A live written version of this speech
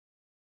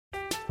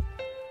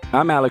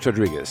I'm Alex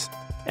Rodriguez.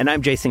 And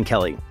I'm Jason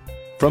Kelly.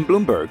 From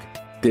Bloomberg,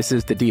 this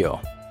is The Deal.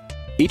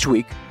 Each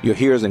week, you'll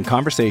hear us in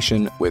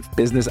conversation with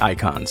business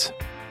icons.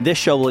 This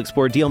show will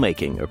explore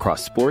deal-making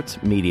across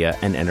sports, media,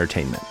 and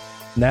entertainment.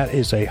 That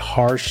is a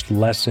harsh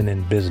lesson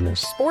in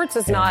business. Sports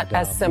is not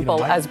as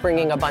simple as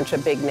bringing a bunch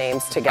of big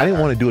names together. I didn't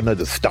want to do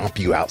another stomp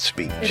you out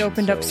speech. It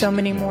opened up so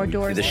many more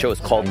doors. The show is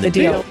called The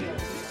Deal.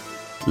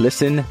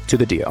 Listen to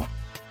The Deal.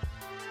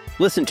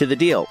 Listen to The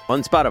Deal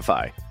on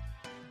Spotify.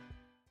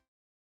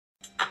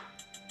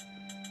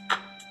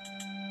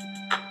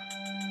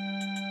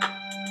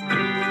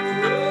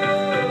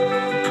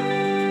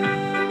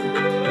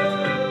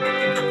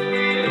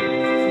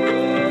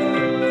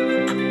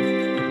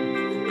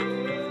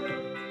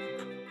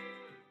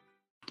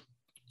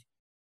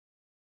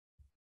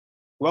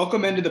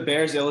 Welcome into the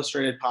Bears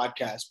Illustrated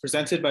Podcast,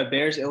 presented by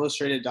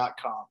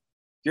BearsIllustrated.com,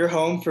 your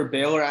home for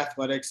Baylor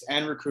athletics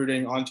and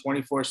recruiting on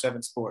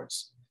 24/7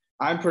 Sports.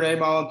 I'm Pranay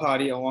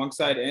Malampati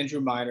alongside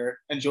Andrew Miner,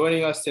 and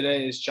joining us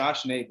today is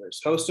Josh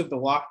Neighbors, host of the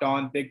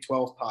LockedOn Big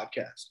 12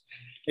 podcast.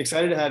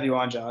 Excited to have you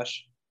on,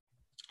 Josh.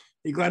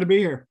 Glad to be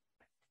here.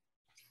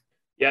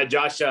 Yeah,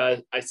 Josh,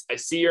 I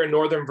see you're in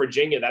Northern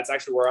Virginia. That's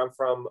actually where I'm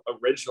from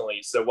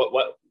originally. So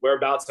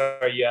whereabouts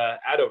are you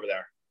at over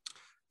there?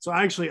 So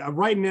actually,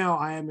 right now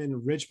I am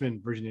in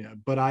Richmond, Virginia,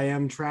 but I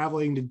am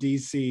traveling to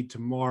DC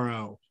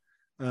tomorrow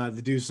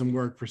to do some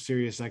work for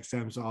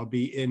SiriusXM. So I'll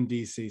be in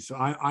DC. So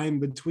I'm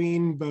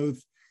between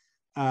both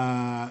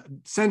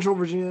Central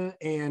Virginia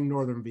and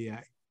Northern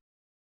VA.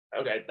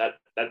 Okay,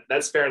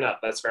 that's fair enough.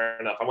 That's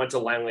fair enough. I went to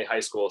Langley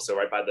High School, so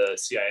right by the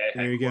CIA.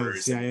 There you go,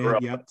 CIA.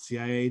 Yep,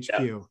 CIA HQ.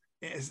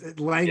 Yep.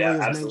 Langley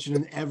is mentioned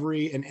in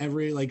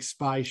every like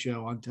spy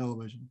show on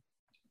television.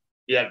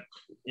 Yeah,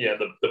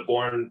 the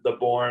Bourne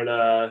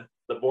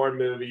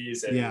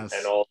movies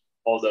and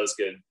all those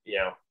good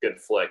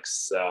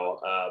flicks. So,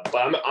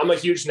 but I'm a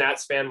huge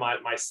Nats fan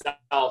myself,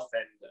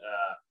 and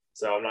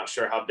so I'm not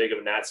sure how big of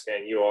a Nats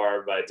fan you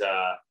are, but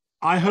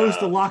I host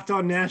the Locked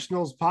On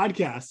Nationals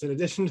podcast in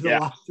addition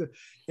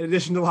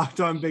to Locked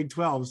On Big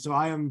 12. So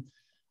I am.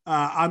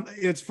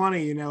 It's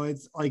funny,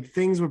 it's like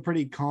things were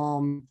pretty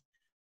calm.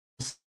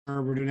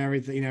 We're doing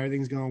everything,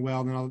 everything's going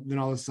well. Then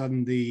all of a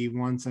sudden, the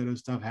one-sided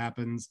stuff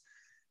happens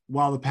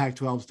while the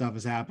Pac-12 stuff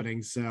is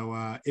happening.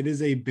 So it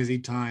is a busy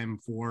time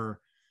for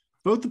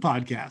both the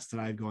podcasts that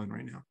I have going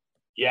right now.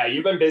 Yeah,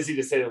 you've been busy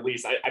to say the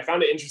least. I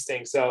found it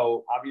interesting.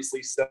 So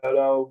obviously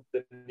Soto,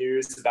 the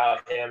news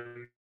about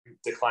him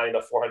declining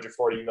the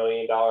 $440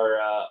 million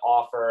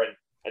offer,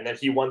 and then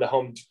he won the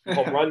home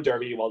run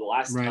derby. Well, the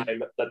last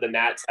time that the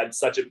Nats had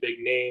such a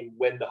big name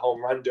win the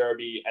home run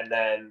derby and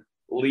then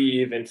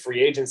leave in free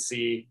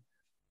agency,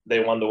 they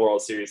won the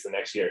World Series the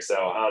next year. So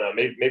I don't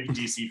know. Maybe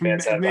DC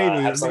fans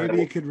have something.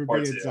 Maybe it could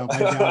repeat itself. I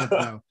doubt it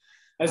though.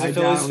 As a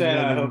Phillies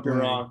fan, I hope you're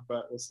wrong,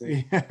 but we'll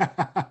see.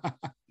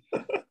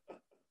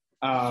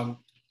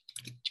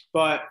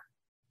 But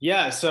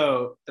yeah,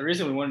 so the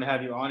reason we wanted to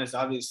have you on is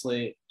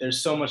obviously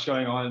there's so much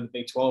going on in the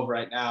Big 12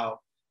 right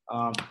now.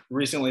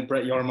 Recently,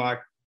 Brett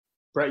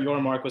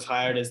Yormark was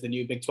hired as the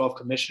new Big 12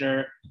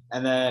 commissioner,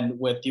 and then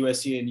with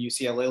USC and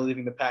UCLA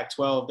leaving the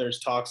Pac-12, there's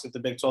talks of the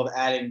Big 12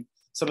 adding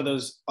some of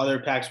those other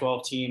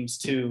Pac-12 teams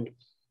to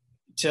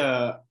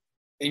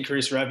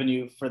increase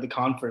revenue for the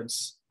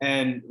conference.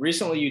 And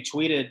recently you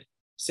tweeted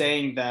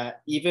saying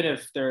that even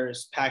if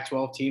there's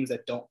Pac-12 teams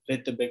that don't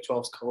fit the Big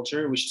 12's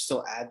culture, we should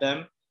still add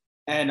them.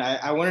 And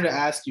I wanted to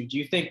ask you, do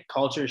you think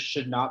culture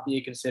should not be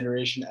a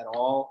consideration at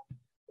all?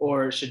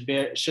 Or should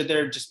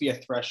there just be a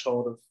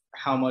threshold of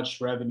how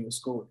much revenue a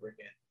school would bring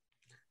in?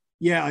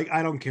 Yeah,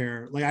 I don't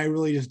care. I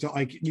really just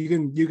don't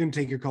you can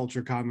take your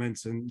culture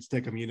comments and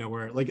stick them,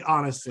 where,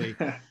 honestly,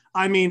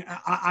 I mean,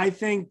 I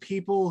think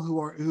people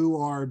who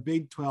are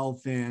Big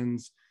 12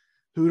 fans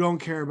who don't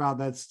care about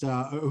that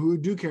stuff, who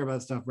do care about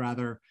that stuff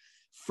rather,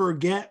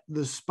 forget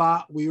the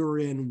spot we were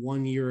in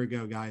 1 year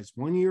ago, guys.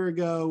 1 year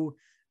ago,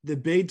 the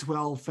Big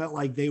 12 felt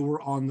like they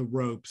were on the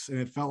ropes, and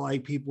it felt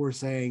like people were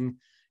saying,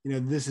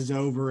 this is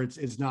over.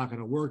 It's not going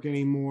to work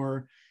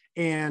anymore.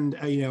 And,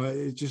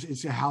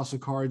 it's a house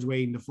of cards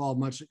waiting to fall,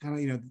 much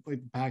kind of,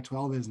 like the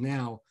Pac-12 is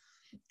now.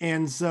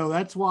 And so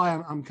that's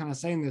why I'm kind of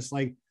saying this,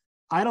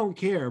 I don't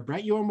care.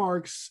 Brett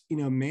Yormark's,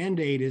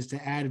 mandate is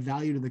to add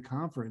value to the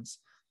conference.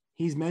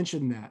 He's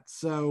mentioned that.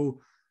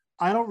 So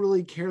I don't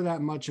really care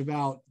that much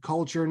about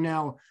culture.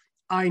 Now,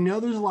 I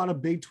know there's a lot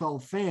of Big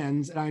 12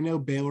 fans, and I know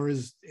Baylor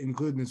is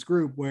included in this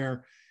group,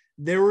 where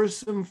there were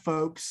some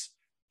folks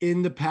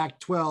in the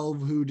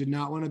Pac-12 who did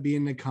not want to be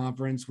in the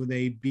conference with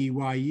a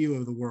BYU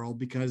of the world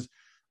because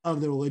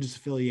of the religious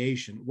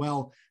affiliation.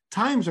 Well,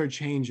 times are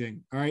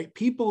changing, all right?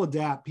 People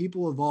adapt,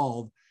 people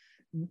evolve.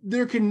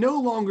 There can no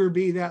longer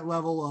be that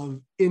level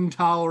of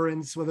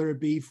intolerance, whether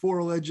it be for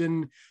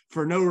religion,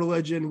 for no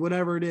religion,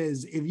 whatever it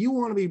is. If you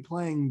want to be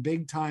playing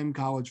big-time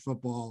college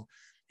football,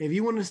 if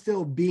you want to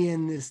still be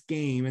in this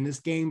game, and this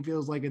game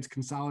feels like it's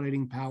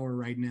consolidating power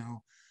right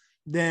now,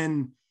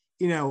 then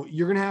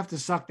you're going to have to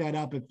suck that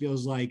up. It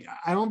feels like.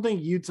 I don't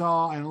think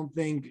Utah, I don't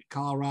think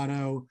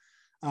Colorado,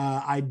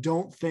 I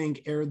don't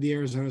think the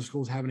Arizona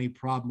schools have any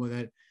problem with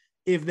it.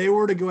 If they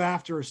were to go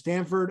after a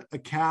Stanford, a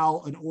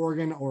Cal, an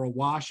Oregon, or a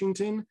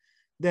Washington,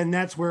 then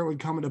that's where it would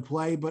come into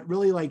play. But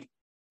really, like,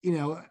 you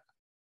know,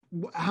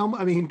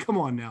 come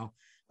on now.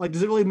 Like,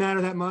 does it really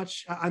matter that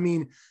much? I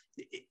mean,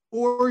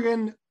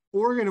 Oregon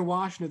and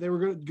Washington, if they were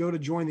going to go to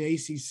join the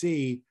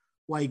ACC,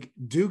 like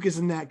Duke is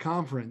in that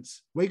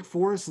conference, Wake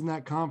Forest is in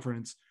that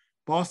conference,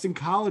 Boston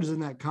College is in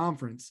that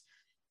conference.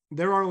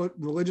 There are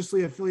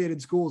religiously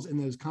affiliated schools in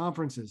those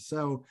conferences.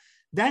 So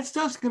that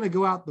stuff's going to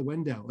go out the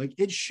window. Like,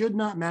 it should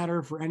not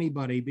matter for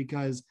anybody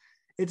because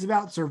it's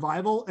about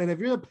survival. And if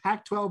you're the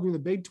Pac-12 and you're the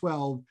Big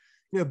 12,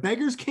 you know,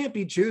 beggars can't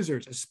be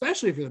choosers,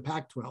 especially if you're the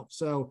Pac-12.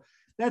 So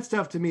that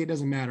stuff, to me, it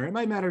doesn't matter. It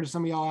might matter to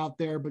some of y'all out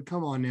there, but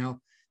come on now.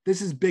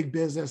 This is big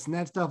business, and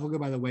that stuff will go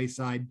by the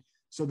wayside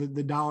so that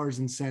the dollars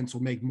and cents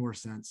will make more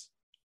sense.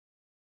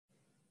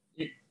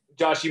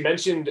 Josh, you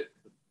mentioned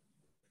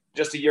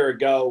just a year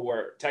ago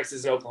where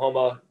Texas and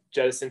Oklahoma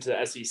jettisoned to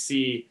the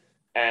SEC,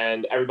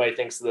 and everybody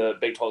thinks the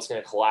Big 12 is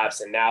going to collapse.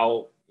 And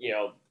now, you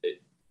know,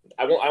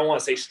 I don't want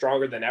to say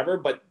stronger than ever,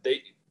 but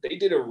they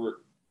did a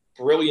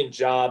brilliant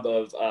job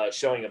of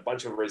showing a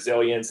bunch of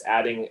resilience,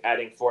 adding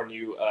 4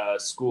 new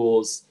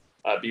schools,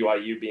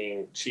 BYU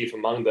being chief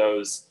among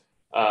those.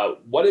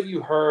 What have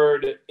you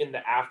heard in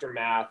the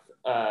aftermath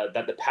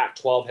that the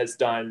Pac-12 has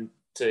done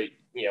to,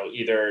 you know,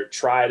 either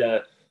try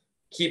to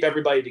keep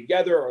everybody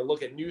together or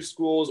look at new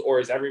schools, or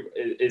is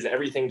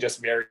everything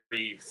just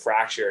very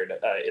fractured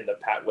in the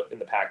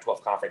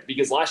Pac-12 conference?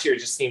 Because last year it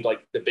just seemed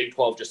like the Big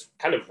 12 just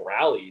kind of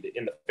rallied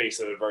in the face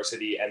of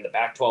adversity, and the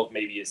Pac-12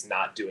 maybe is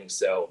not doing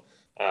so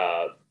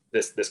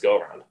this go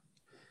around.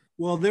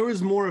 Well, there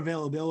was more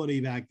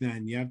availability back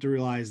then. You have to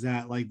realize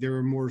that, like, there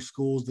were more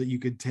schools that you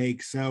could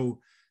take. So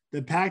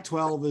the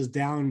Pac-12 is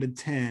down to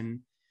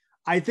 10.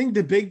 I think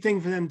the big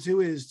thing for them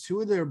too is 2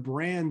 of their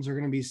brands are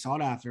going to be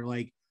sought after.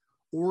 Like,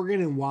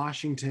 Oregon and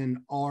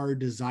Washington are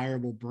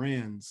desirable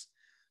brands,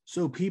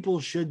 so people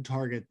should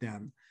target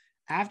them.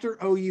 After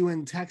OU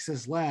and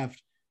Texas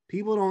left,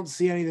 people don't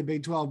see any of the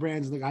Big 12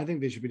 brands. Like, I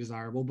think they should be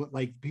desirable, but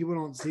like, people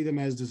don't see them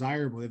as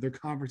desirable. Their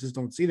conferences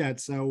don't see that,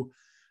 so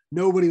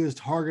nobody was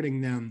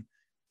targeting them.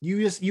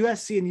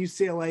 USC and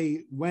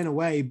UCLA went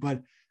away,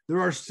 but there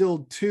are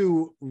still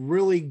 2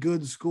 really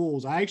good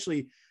schools.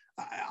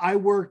 I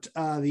worked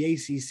the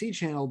ACC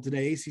channel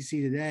today, ACC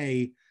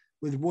Today,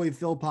 with Roy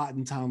Philpott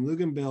and Tom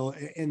Luganbill,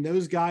 and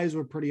those guys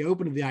were pretty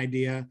open to the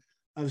idea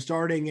of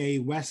starting a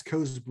West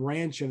Coast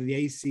branch of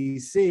the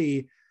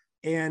ACC.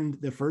 And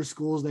the first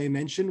schools they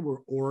mentioned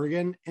were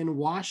Oregon and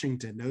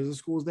Washington. Those are the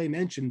schools they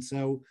mentioned.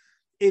 So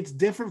it's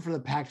different for the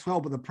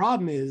Pac-12, but the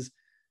problem is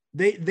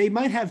they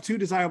might have 2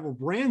 desirable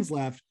brands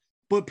left,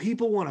 but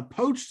people want to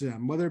poach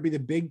them, whether it be the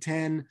Big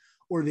 10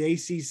 or the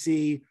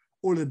ACC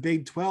or the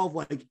Big 12.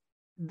 Like,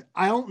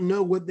 I don't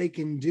know what they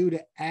can do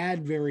to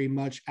add very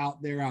much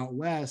out there out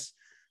west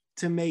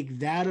to make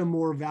that a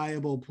more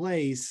valuable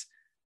place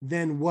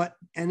than what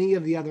any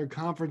of the other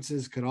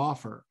conferences could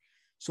offer.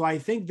 So I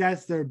think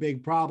that's their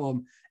big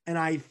problem. And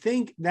I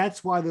think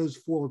that's why those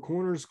 4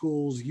 corner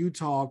schools,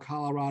 Utah,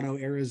 Colorado,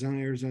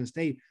 Arizona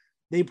State,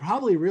 they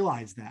probably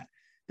realize that.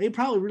 They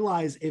probably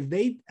realize if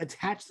they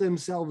attach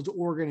themselves to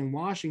Oregon and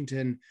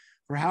Washington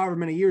for however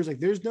many years, like,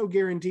 there's no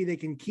guarantee they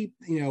can keep,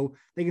 you know,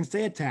 they can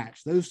stay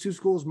attached. Those 2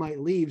 schools might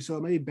leave. So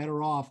it may be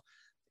better off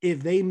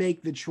if they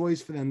make the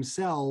choice for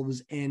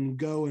themselves and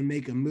go and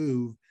make a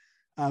move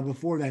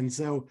before then.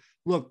 So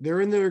look,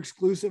 they're in their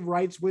exclusive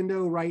rights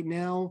window right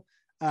now.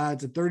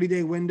 It's a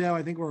 30-day window.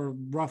 I think we're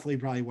roughly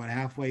probably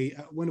halfway.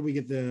 When did we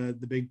get the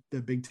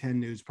Big 10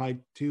 news? Probably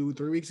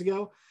 2-3 weeks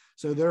ago.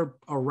 So they're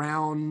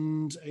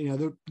around, you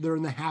know, they're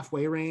in the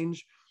halfway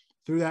range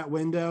through that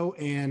window.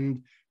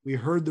 And we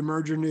heard the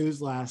merger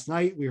news last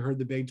night. We heard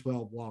the Big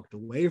 12 walked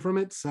away from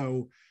it.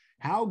 So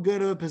how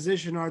good of a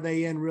position are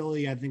they in,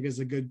 really, I think is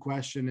a good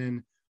question.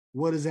 And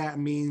what does that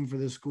mean for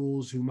the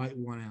schools who might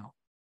want out?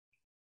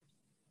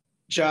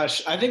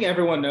 Josh, I think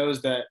everyone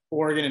knows that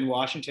Oregon and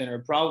Washington are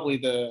probably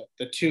the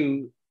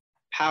 2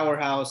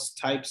 powerhouse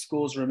type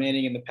schools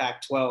remaining in the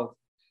Pac-12.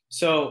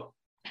 So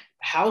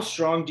how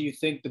strong do you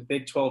think the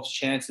Big 12's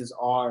chances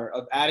are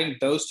of adding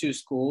those 2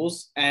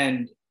 schools?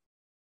 And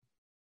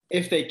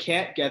if they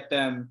can't get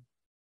them,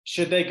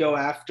 should they go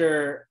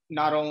after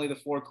not only the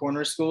 4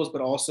 corner schools,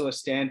 but also a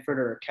Stanford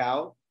or a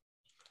Cal?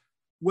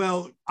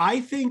 Well,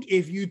 I think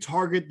if you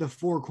target the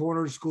 4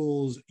 corner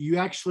schools, you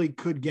actually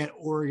could get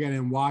Oregon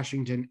and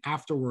Washington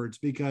afterwards,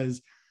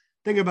 because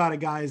think about it,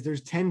 guys,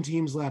 there's 10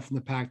 teams left in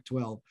the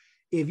Pac-12.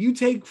 If you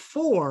take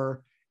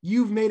 4,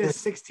 you've made a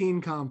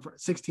 16-team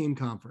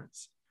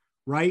conference,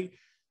 right?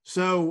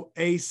 So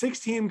a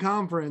 6-team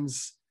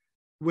conference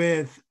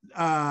with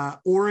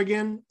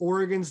Oregon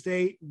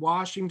State,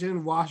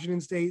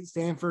 Washington State,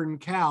 Stanford, and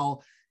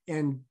Cal,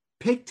 and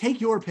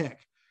take your pick.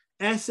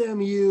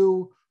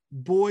 SMU,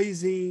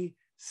 Boise,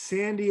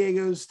 San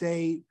Diego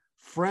State,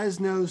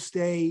 Fresno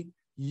State,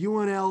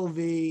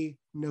 UNLV,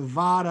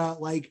 Nevada.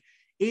 Like,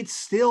 it's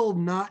still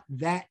not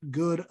that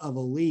good of a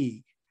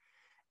league.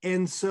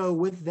 And so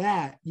with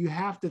that, you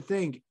have to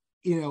think,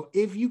 you know,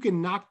 if you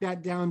can knock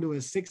that down to a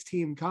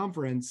 6-team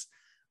conference,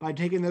 by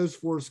taking those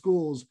 4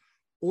 schools,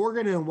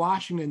 Oregon and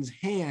Washington's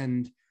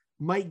hand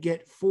might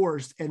get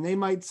forced, and they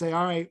might say,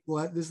 all right,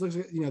 well, this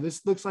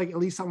looks like at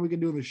least something we can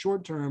do in the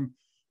short term.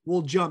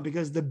 We'll jump,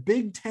 because the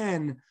Big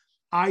Ten,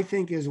 I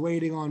think, is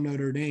waiting on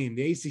Notre Dame.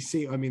 The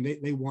ACC, I mean,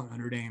 they want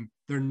Notre Dame.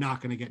 They're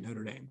not going to get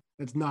Notre Dame.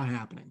 That's not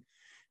happening.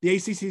 The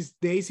ACC's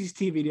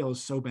TV deal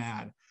is so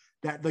bad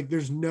that, like,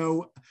 there's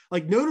no,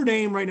 like, Notre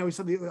Dame right now, we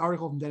saw the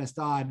article from Dennis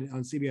Dodd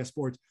on CBS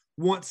Sports,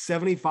 wants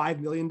 $75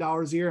 million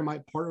a year and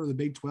might partner with the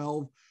Big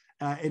 12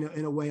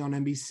 in a way on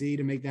NBC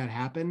to make that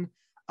happen.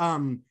 I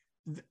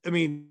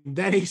mean,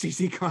 that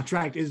ACC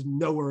contract is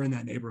nowhere in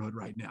that neighborhood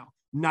right now,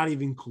 not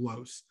even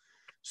close.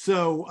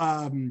 So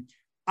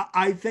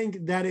I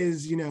think that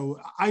is,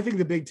 I think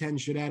the Big Ten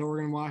should add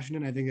Oregon and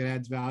Washington. I think it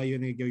adds value. I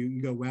think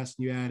you go west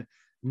and you add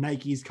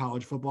Nike's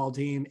college football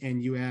team,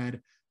 and you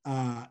add,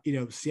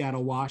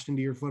 Seattle, Washington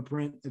to your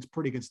footprint. It's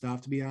pretty good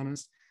stuff, to be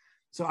honest.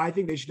 So I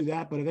think they should do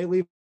that. But if they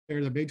leave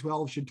there, the Big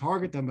 12 should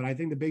target them. But I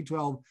think the Big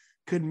 12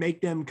 could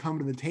make them come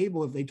to the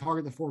table if they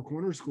target the 4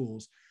 corner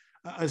schools.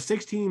 A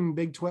 16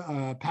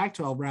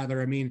 Pac-12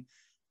 rather. I mean,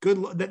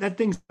 that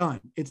thing's done.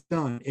 It's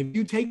done. If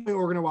you take away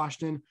Oregon and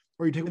Washington,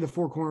 or you take away the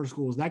 4 corner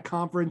schools, that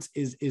conference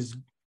it's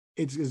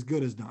as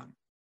good as done.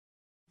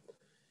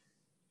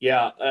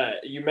 Yeah,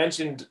 you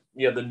mentioned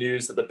the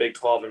news that the Big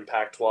 12 and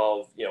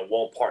Pac-12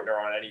 won't partner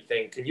on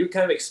anything. Can you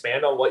kind of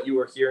expand on what you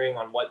were hearing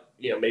on what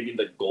maybe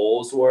the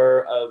goals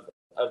were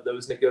of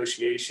those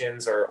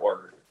negotiations,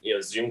 or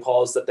Zoom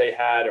calls that they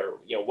had, or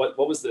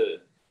what was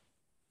the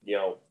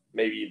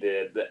maybe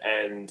the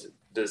end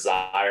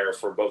desire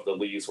for both the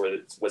leagues?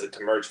 Was it to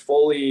merge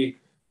fully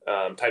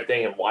type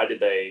thing, and why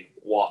did they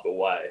walk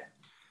away?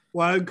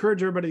 Well, I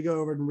encourage everybody to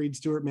go over and read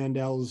Stuart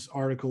Mandel's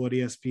article at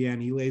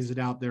ESPN. He lays it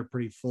out there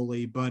pretty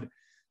fully. But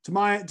to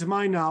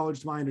my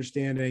knowledge, to my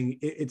understanding,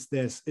 is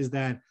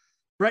that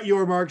Brett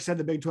Yormark said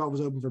the Big 12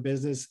 was open for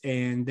business,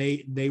 and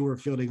they were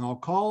fielding all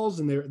calls,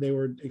 and they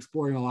were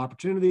exploring all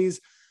opportunities.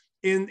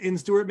 In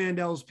Stuart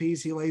Mandel's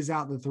piece, he lays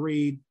out the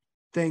 3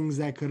 things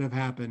that could have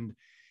happened.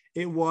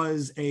 It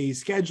was a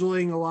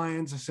scheduling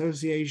alliance,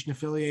 association,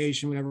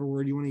 affiliation, whatever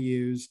word you want to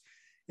use.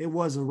 It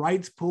was a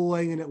rights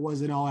pooling, and it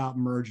was an all-out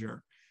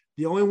merger.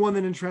 The only one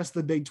that interested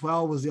the Big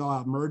 12 was the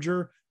all-out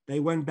merger. They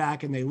went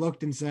back and they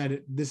looked and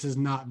said, this is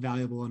not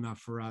valuable enough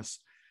for us.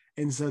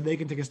 And so they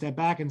can take a step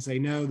back and say,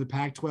 no, the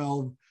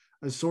Pac-12,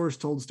 a source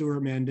told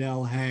Stuart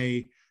Mandel,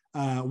 hey,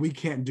 we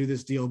can't do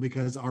this deal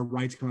because our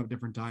rights come up at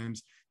different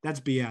times. That's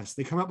BS.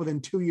 They come up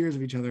within 2 years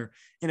of each other.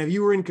 And if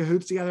you were in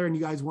cahoots together and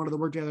you guys wanted to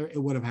work together,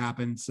 it would have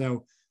happened.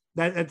 So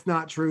that's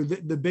not true.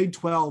 The Big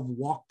 12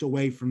 walked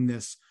away from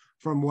this,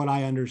 from what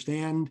I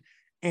understand.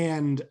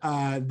 And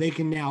they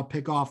can now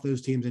pick off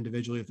those teams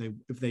individually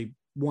if they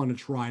want to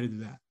try to do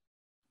that.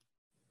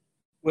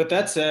 With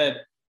that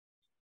said,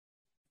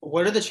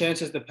 what are the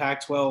chances the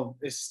Pac-12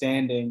 is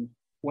standing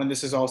when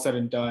this is all said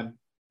and done?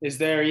 Is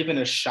there even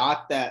a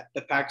shot that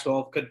the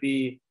Pac-12 could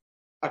be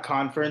a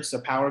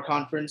power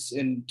conference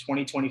in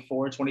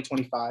 2024,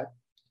 2025?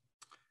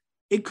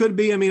 It could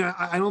be. I mean,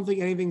 I don't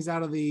think anything's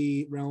out of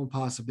the realm of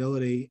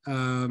possibility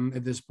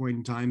at this point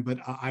in time, but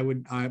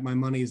my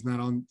money is not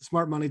on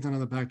smart money's not on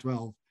the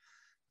Pac-12.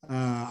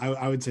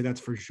 I would say that's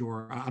for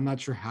sure. I'm not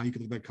sure how you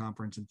could look at that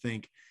conference and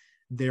think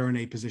they're in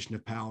a position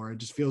of power. It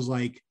just feels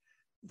like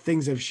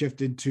things have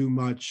shifted too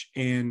much.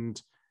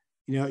 And,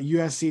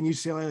 USC and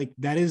UCLA, like,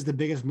 that is the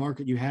biggest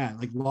market you had.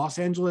 Like, Los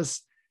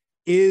Angeles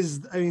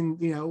is, I mean,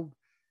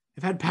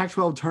 they've had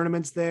Pac-12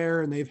 tournaments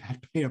there, and they've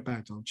had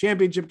Pac-12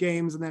 championship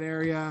games in that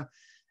area.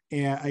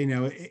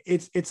 And,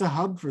 it's a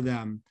hub for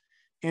them.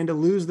 And to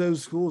lose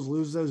those schools,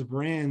 lose those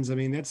brands, I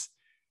mean, that's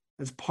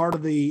part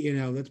of the,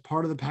 that's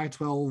part of the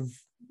Pac-12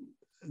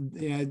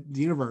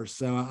 universe.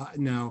 So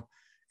no,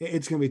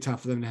 it's going to be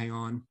tough for them to hang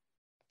on.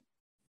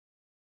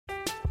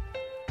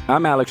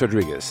 I'm Alex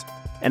Rodriguez.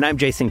 And I'm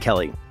Jason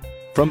Kelly.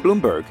 From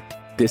Bloomberg,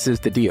 this is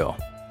The Deal.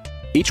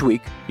 Each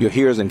week, you'll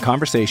hear us in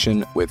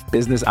conversation with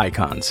business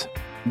icons.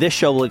 This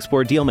show will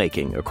explore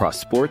deal-making across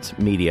sports,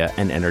 media,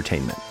 and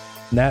entertainment.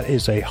 That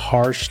is a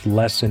harsh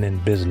lesson in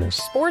business.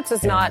 Sports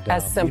is not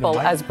as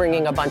simple as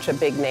bringing a bunch of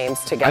big names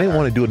together. I didn't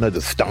want to do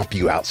another stomp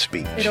you out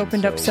speech. It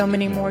opened up so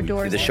many more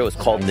doors. The show is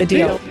called The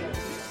Deal.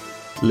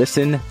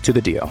 Listen to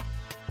The Deal.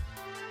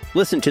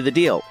 Listen to The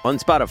Deal on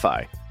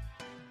Spotify.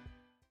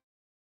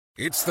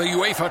 It's the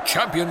UEFA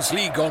Champions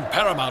League on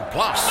Paramount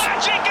Plus.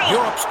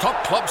 Europe's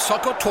top club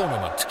soccer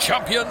tournament.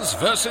 Champions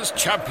versus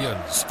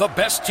champions. The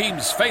best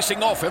teams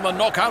facing off in the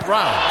knockout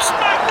rounds.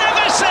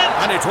 Magnificent!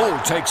 And it all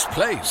takes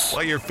place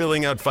while you're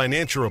filling out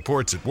financial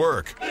reports at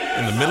work,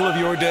 in the middle of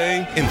your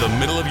day, in the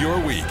middle of your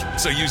week.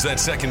 So use that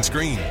second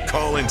screen.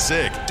 Call in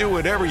sick. Do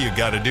whatever you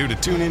got to do to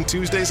tune in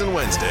Tuesdays and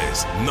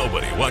Wednesdays.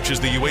 Nobody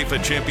watches the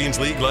UEFA Champions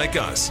League like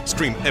us.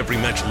 Stream every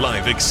match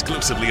live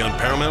exclusively on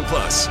Paramount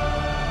Plus.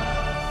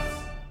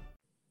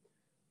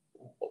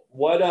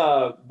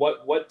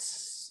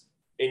 What's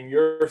in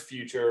your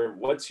future?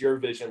 What's your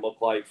vision look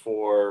like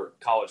for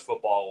college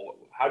football?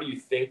 How do you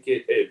think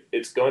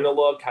it's going to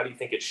look? How do you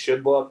think it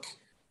should look?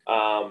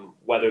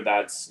 Whether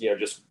that's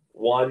just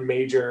one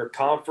major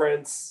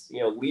conference,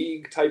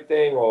 league type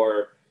thing,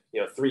 or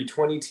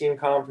 3 team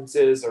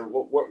conferences, or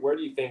where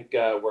do you think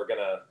we're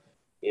gonna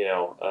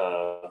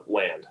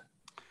land?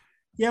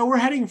 Yeah, we're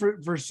heading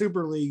for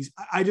super leagues.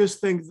 I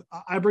just think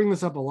I bring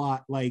this up a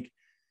lot. Like,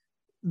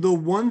 the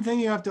one thing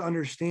you have to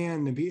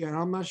understand, and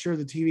I'm not sure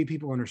the TV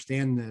people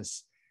understand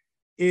this,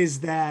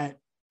 is that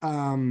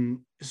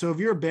so if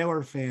you're a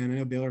Baylor fan, I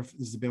know this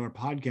is a Baylor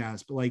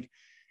podcast, but like,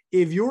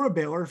 if you're a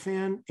Baylor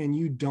fan and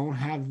you don't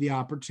have the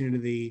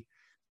opportunity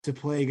to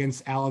play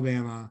against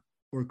Alabama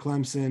or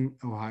Clemson,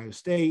 Ohio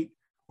State,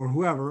 or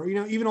whoever,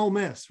 even Ole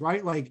Miss,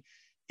 right? Like,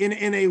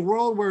 in a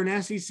world where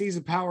an SEC is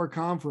a power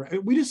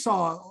conference, we just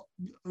saw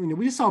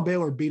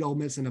Baylor beat Ole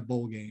Miss in a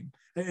bowl game,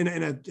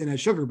 in a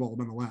Sugar Bowl,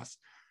 nonetheless.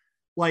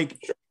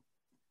 Like,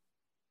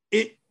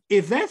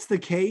 if that's the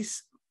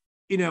case,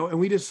 and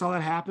we just saw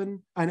that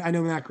happen. I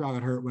know that crowd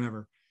got hurt,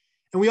 whatever.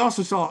 And we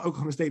also saw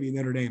Oklahoma State beat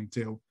Notre Dame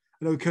too.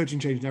 I know coaching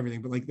changed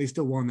everything, but like, they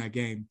still won that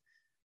game.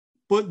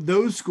 But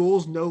those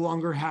schools no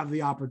longer have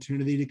the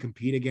opportunity to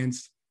compete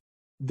against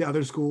the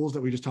other schools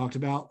that we just talked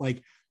about.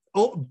 Like,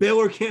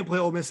 Baylor can't play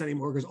Ole Miss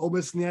anymore because Ole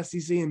Miss is in the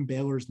SEC and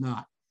Baylor's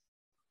not.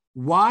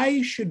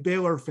 Why should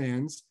Baylor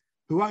fans,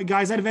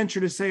 guys, I'd venture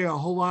to say a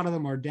whole lot of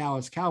them are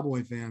Dallas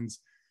Cowboy fans,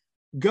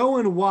 go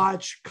and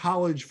watch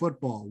college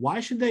football? Why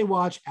should they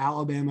watch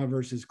Alabama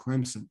versus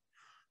Clemson?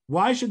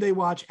 Why should they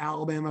watch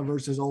Alabama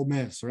versus Ole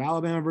Miss, or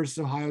Alabama versus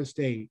Ohio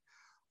State,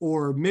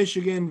 or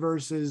Michigan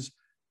versus,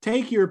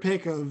 take your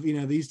pick of,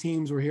 these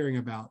teams we're hearing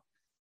about?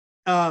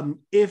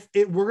 If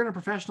we're going to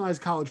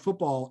professionalize college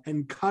football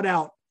and cut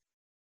out,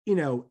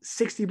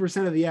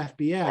 60% of the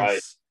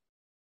FBS,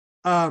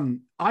 right.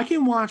 I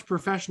can watch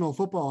professional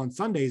football on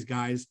Sundays,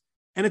 guys,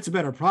 and it's a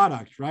better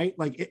product, right?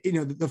 Like,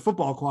 the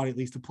football quality, at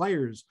least the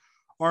players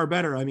are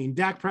better. I mean,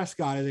 Dak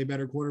Prescott is a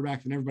better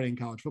quarterback than everybody in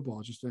college football.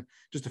 It's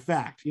just a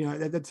fact.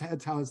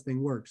 That's how this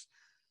thing works.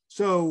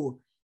 So,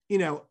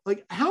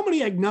 like, how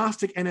many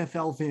agnostic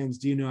NFL fans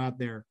do you know out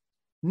there?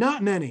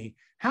 Not many.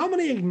 How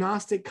many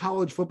agnostic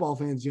college football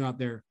fans do you know out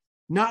there?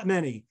 Not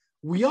many.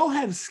 We all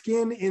have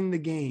skin in the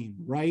game,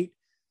 right?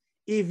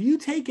 If you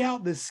take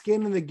out the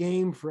skin in the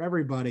game for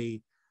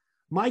everybody,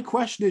 my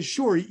question is,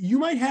 sure, you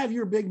might have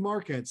your big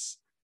markets,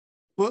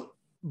 but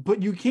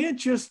you can't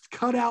just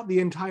cut out the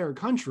entire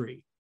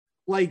country.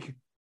 Like,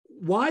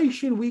 why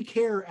should we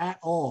care at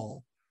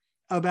all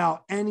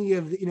about any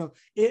of the,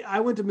 I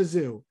went to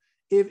Mizzou.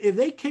 If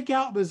they kick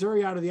out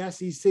Missouri out of the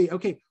SEC,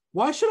 okay,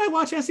 why should I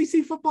watch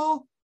SEC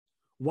football?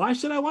 Why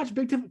should I watch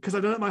Big Ten? Because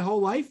I've done it my whole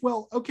life.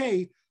 Well,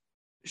 okay,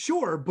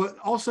 sure. But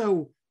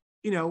also,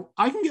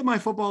 I can get my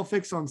football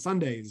fix on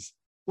Sundays.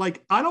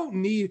 Like, I don't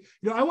need,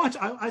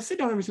 I sit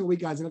down every single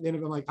week, guys, and at the end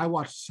of it, I'm like, I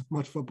watch so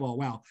much football.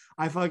 Wow.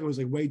 I feel like it was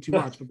like way too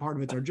much, but part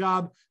of it's our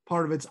job.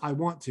 Part of it's I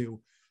want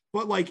to.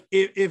 But like,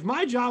 if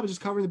my job is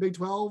just covering the Big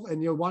 12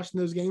 and, watching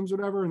those games,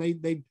 whatever,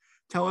 and they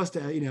tell us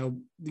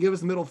to, give us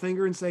the middle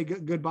finger and say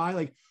goodbye,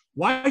 like,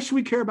 why should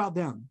we care about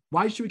them?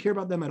 Why should we care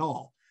about them at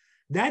all?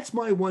 That's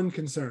my one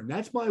concern.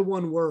 That's my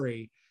one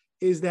worry,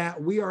 is that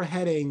we are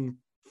heading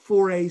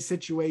for a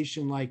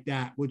situation like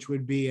that, which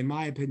would be, in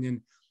my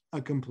opinion,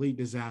 a complete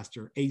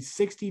disaster. A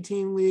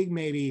 60-team league,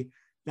 maybe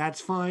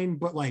that's fine,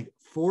 but like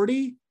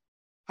 40?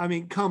 I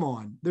mean, come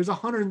on. There's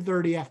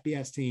 130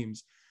 FBS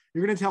teams.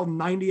 You're going to tell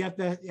 90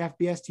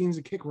 FBS teams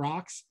to kick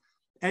rocks?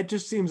 It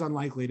just seems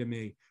unlikely to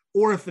me.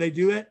 Or if they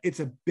do it,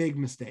 it's a big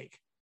mistake.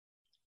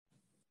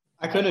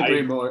 I couldn't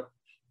agree more.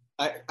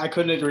 I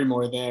couldn't agree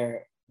more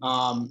there.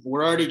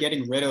 We're already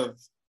getting rid of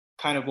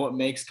kind of what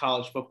makes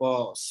college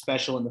football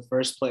special in the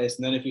first place.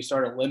 And then if you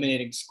start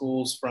eliminating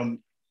schools from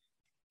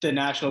the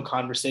national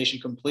conversation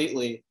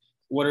completely,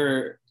 what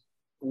are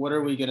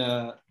we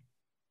gonna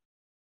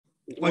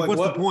like?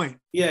 What's the point?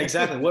 Yeah,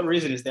 exactly. What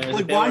reason is there?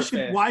 Like,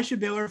 why should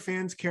Baylor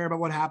fans care about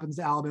what happens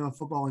to Alabama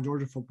football and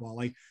Georgia football?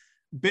 Like,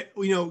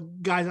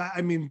 guys,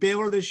 I mean,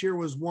 Baylor this year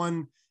was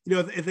one.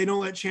 If they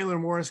don't let Chandler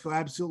Morris go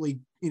absolutely,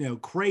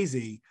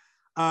 crazy,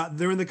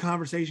 they're in the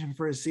conversation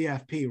for a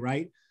CFP,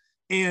 right?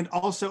 And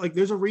also, like,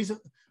 there's a reason.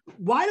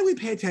 Why do we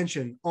pay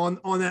attention on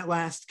that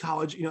last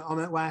college, on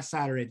that last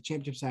Saturday, the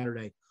championship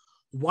Saturday?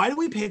 Why do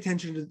we pay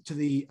attention to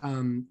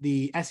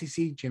the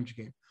SEC championship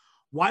game?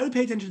 Why do we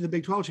pay attention to the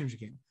Big 12 championship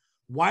game?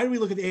 Why do we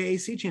look at the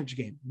AAC championship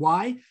game?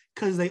 Why?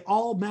 Because they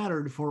all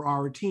mattered for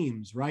our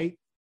teams, right?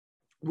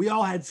 We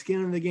all had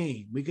skin in the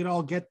game. We could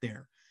all get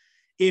there.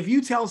 If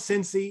you tell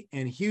Cincy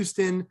and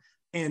Houston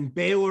and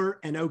Baylor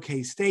and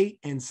OK State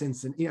and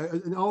Cincinnati,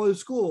 and all those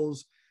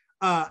schools,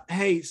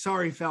 hey,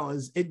 sorry,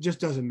 fellas, it just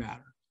doesn't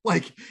matter.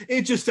 Like,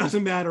 it just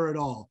doesn't matter at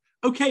all.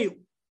 Okay,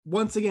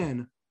 once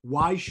again,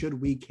 why should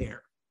we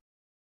care?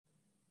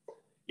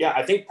 Yeah,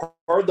 I think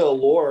part of the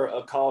allure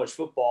of college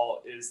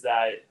football is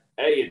that,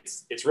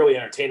 it's really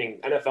entertaining.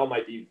 NFL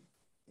might be,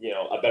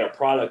 a better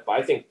product, but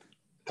I think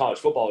college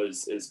football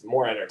is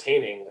more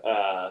entertaining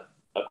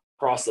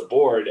across the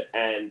board.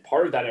 And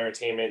part of that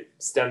entertainment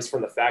stems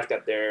from the fact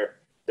that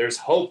there's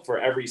hope for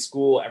every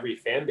school, every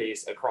fan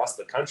base across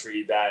the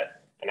country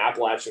that an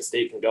Appalachian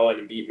State can go in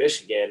and beat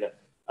Michigan,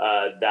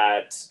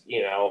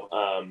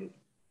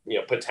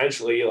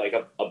 potentially like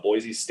a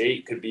Boise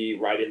State could be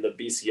right in the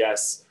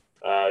BCS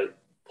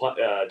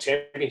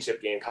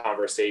championship game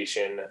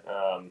conversation.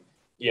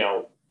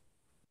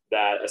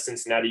 That a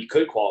Cincinnati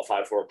could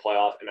qualify for a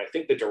playoff. And I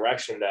think the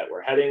direction that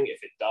we're heading,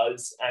 if it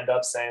does end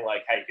up saying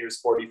like, hey, here's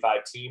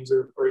 45 teams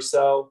or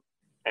so,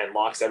 and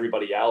locks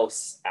everybody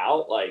else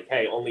out, like,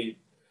 hey, only,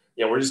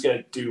 we're just going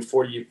to do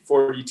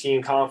 40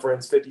 team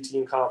conference, 50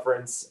 team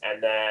conference,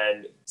 and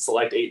then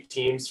select 8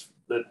 teams,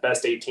 the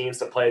best 8 teams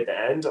to play at the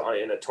end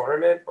in a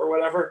tournament or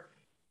whatever,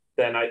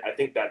 then I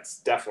think that's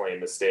definitely a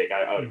mistake.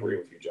 I would agree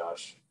with you,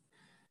 Josh.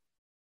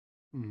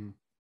 Mm-hmm.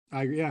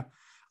 I agree. Yeah.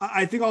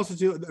 I think also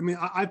too, I mean,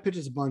 I pitched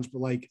this a bunch,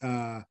 but like,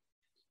 I'm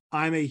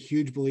a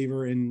huge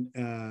believer in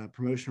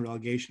promotion and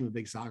relegation. I'm a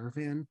big soccer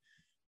fan.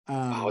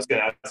 I was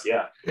going to ask,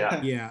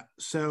 yeah.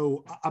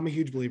 So I'm a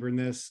huge believer in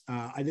this.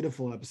 I did a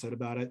full episode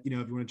about it. If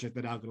you want to check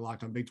that out, go to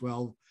LockedOn Big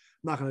 12. I'm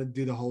not going to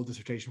do the whole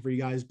dissertation for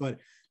you guys, but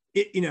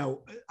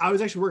I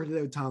was actually working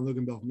today with Tom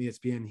Luganbill from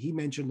ESPN. He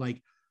mentioned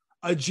like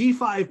a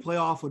G5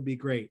 playoff would be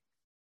great.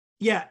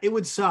 Yeah, it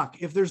would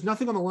suck. If there's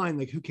nothing on the line,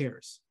 like who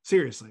cares?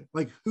 Seriously,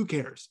 like who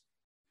cares?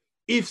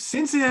 If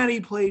Cincinnati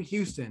played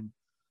Houston,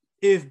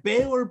 if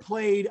Baylor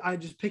played, I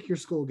just pick your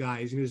school,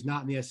 guys, who's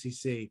not in the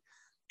SEC,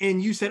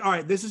 and you said, all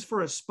right, this is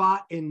for a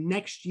spot in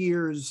next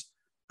year's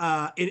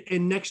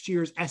in next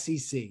year's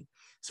SEC.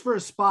 It's for a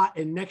spot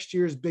in next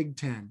year's Big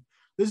Ten.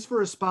 This is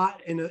for a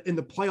spot in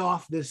the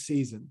playoff this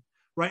season,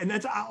 right? And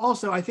that's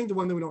also, I think the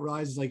one that we don't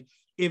realize is like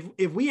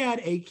if we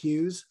add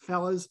AQs,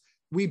 fellas,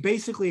 we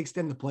basically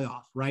extend the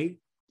playoff, right?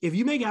 If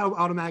you make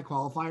automatic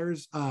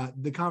qualifiers,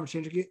 the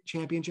conference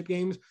championship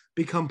games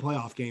become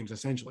playoff games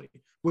essentially,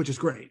 which is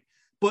great.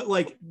 But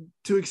like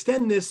to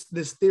extend this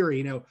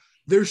theory,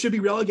 there should be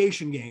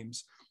relegation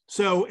games.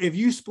 So if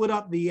you split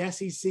up the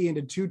SEC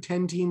into 2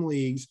 10-team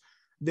leagues,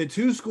 the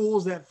 2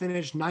 schools that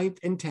finish 9th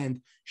and 10th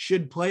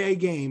should play a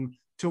game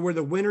to where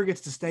the winner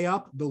gets to stay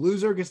up, the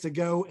loser gets to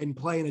go and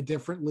play in a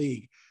different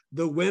league.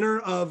 The winner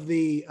of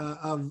the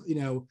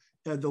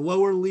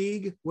lower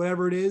league,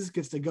 whatever it is,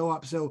 gets to go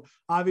up. So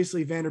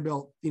obviously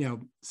Vanderbilt,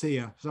 see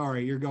ya.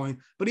 Sorry, you're going.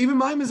 But even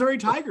my Missouri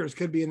Tigers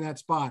could be in that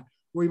spot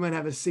where you might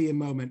have a see ya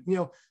moment.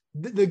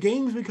 The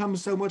games become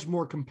so much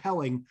more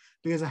compelling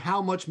because of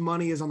how much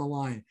money is on the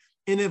line.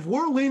 And if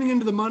we're leaning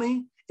into the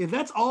money, if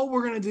that's all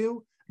we're going to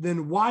do,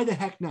 then why the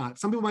heck not?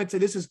 Some people might say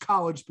this is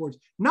college sports.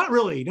 Not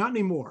really, not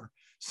anymore.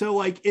 So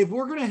like if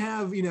we're going to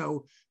have,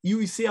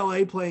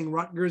 UCLA playing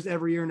Rutgers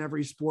every year in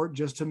every sport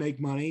just to make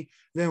money,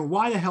 then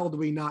why the hell do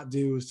we not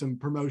do some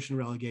promotion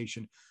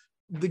relegation?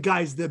 The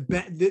guys,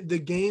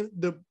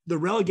 the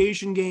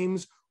relegation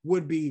games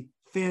would be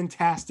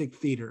fantastic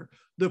theater.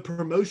 The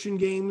promotion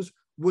games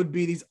would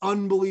be these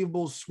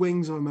unbelievable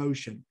swings of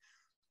emotion.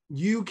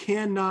 You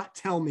cannot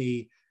tell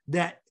me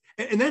that,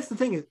 and that's the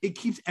thing, is it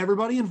keeps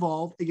everybody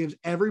involved. It gives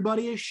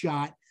everybody a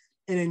shot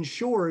and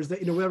ensures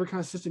that, whatever kind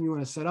of system you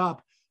want to set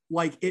up,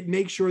 like it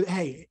makes sure that,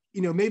 hey,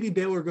 maybe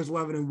Baylor goes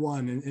 11-1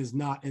 and is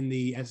not in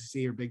the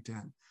SEC or Big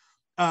Ten.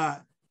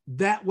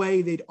 That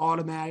way they'd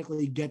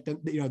automatically get them,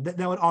 that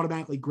would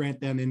automatically grant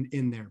them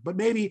in there. But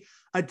maybe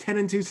a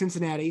 10-2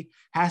 Cincinnati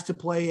has to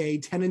play a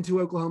 10-2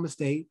 Oklahoma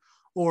State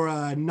or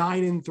a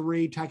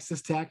 9-3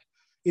 Texas Tech,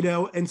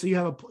 and so you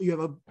have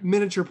a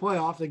miniature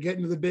playoff to get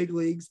into the big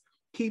leagues,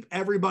 keep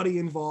everybody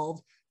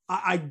involved.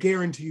 I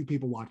guarantee you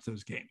people watch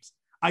those games.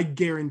 I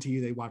guarantee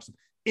you they watch them.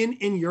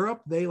 In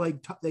Europe,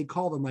 they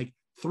call them like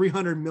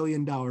 $300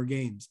 million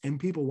games, and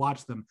people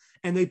watch them,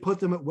 and they put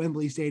them at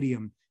Wembley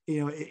Stadium,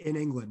 in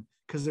England,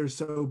 because they're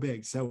so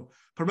big. So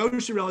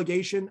promotion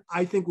relegation,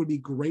 I think, would be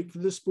great for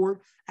the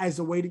sport as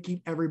a way to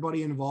keep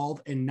everybody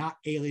involved and not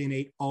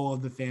alienate all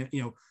of the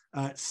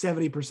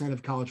 70%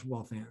 of college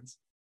football fans.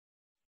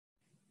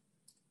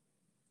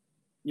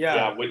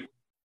 Yeah.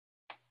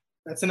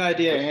 That's an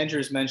idea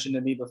Andrew's mentioned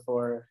to me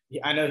before.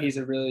 I know he's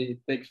a really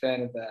big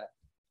fan of that.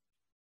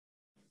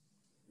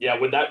 Yeah,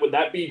 would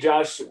that be,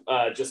 Josh,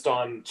 just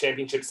on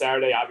Championship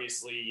Saturday?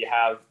 Obviously, you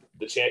have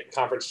the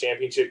conference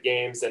championship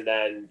games, and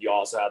then you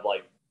also have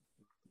like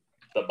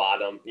the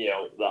bottom, the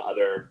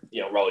other,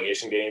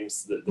 relegation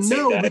games. The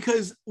same day.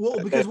 because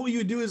what you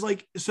would do is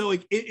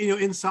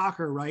in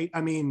soccer, right?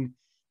 I mean,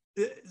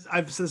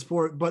 I've said this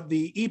before, but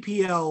the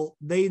EPL,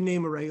 they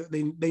name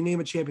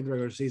a champion the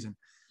regular season.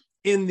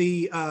 In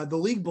the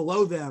league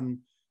below them,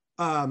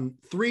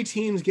 3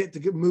 teams get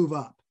to move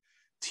up.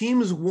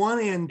 Teams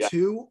 1 and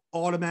 2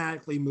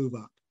 automatically move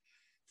up.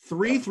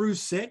 3 through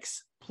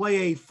 6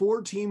 play a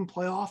 4-team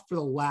playoff for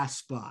the last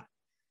spot.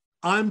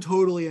 I'm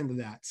totally into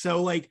that.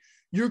 So like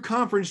your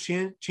conference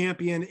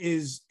champion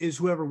is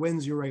whoever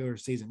wins your regular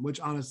season,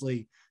 which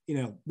honestly,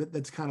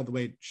 that's kind of the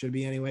way it should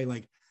be anyway.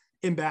 Like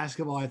in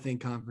basketball, I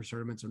think conference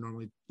tournaments are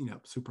normally,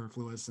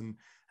 superfluous, and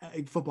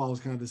football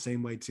is kind of the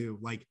same way too.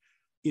 Like,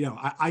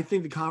 I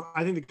think the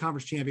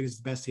conference champion is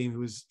the best team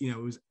who is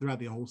throughout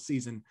the whole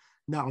season,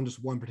 not on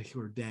just one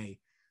particular day.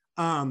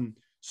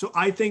 So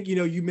I think,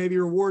 you maybe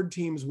reward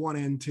teams 1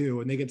 and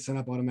 2 and they get sent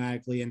up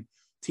automatically, and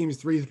teams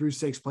 3 through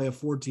 6 play a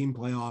 4-team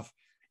playoff.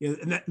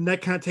 And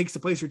that kind of takes the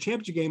place of your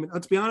championship game. And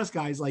let's be honest,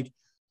 guys, like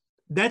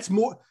that's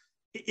more.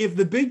 If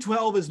the Big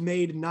 12 is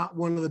made not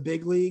one of the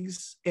big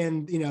leagues,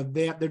 and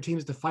they have their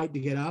teams to fight to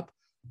get up,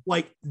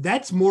 like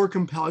that's more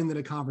compelling than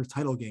a conference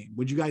title game.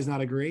 Would you guys not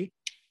agree?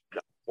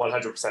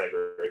 100%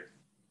 agree.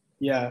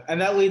 Yeah,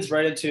 and that leads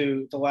right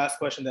into the last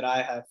question that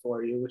I have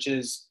for you, which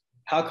is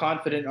how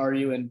confident are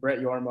you in Brett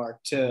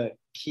Yormark to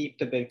keep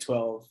the Big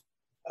 12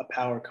 a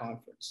power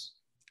conference?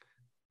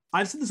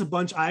 I've said this a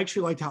bunch. I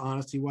actually liked how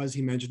honest he was.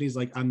 He mentioned he's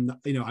like,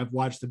 I've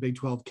watched the Big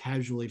 12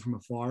 casually from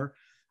afar.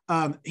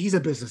 He's a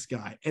business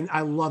guy, and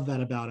I love that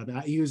about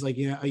him. He was like,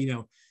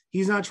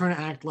 he's not trying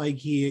to act like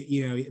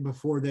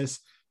before this,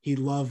 he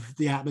loved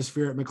the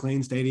atmosphere at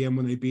McLean Stadium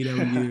when they beat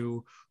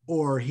OU,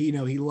 or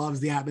he loves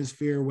the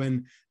atmosphere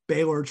when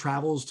Baylor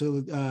travels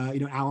to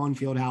Allen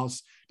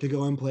Fieldhouse to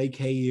go and play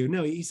KU.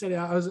 No, he said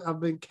I've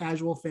been a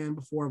casual fan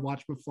before,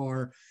 watched from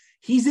afar.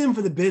 He's in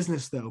for the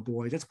business though,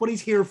 boys. That's what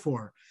he's here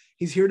for.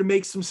 He's here to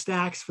make some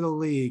stacks for the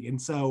league,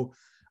 and so.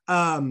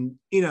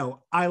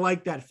 I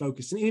like that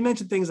focus. And he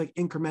mentioned things like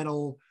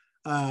incremental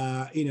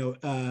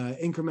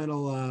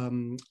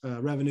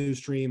revenue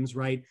streams,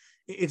 right?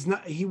 It's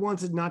not, he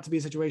wants it not to be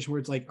a situation where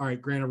it's like, all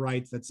right, grant of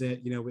rights, that's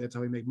it. That's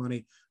how we make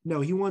money.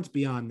 No, he wants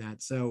beyond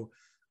that. So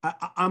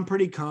I'm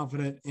pretty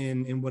confident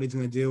in what he's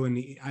going to do.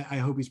 And I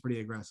hope he's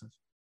pretty aggressive.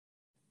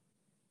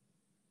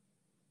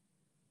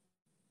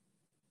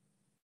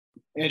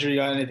 Andrew, you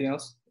got anything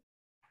else?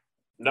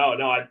 No,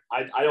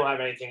 I don't have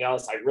anything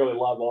else. I really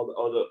love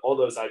all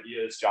those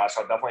ideas, Josh.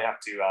 I'll definitely have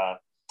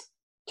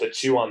to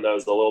chew on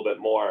those a little bit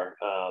more.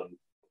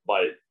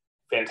 But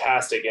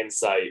fantastic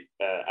insight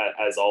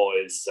as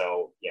always.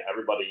 So yeah,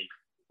 everybody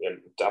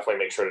definitely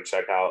make sure to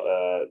check out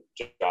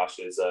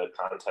Josh's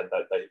content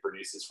that he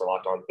produces for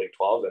LockedOn Big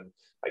 12 and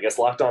I guess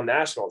LockedOn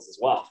Nationals as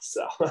well.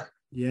 So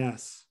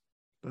yes,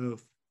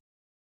 both.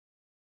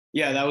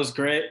 Yeah, that was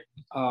great.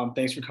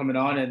 Thanks for coming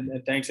on,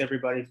 and thanks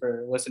everybody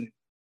for listening.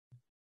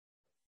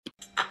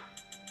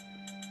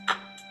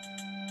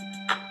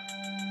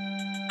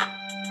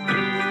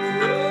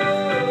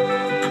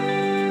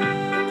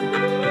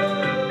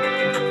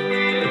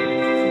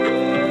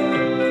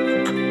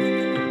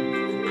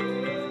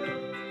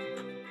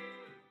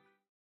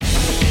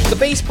 The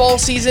baseball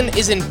season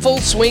is in full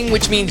swing,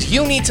 which means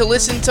you need to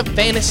listen to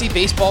Fantasy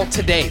Baseball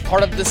Today,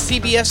 part of the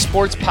CBS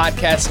Sports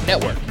Podcast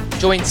Network.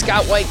 Join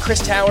Scott White,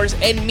 Chris Towers,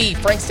 and me,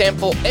 Frank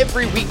Stample,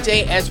 every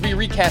weekday as we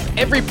recap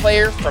every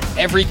player from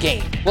every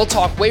game. We'll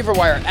talk waiver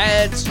wire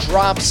ads,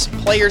 drops,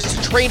 players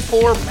to trade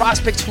for,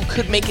 prospects who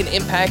could make an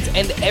impact,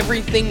 and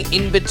everything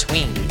in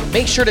between.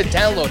 Make sure to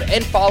download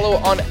and follow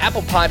on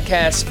Apple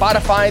Podcasts,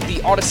 Spotify,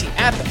 the Odyssey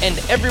app, and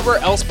everywhere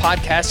else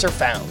podcasts are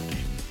found.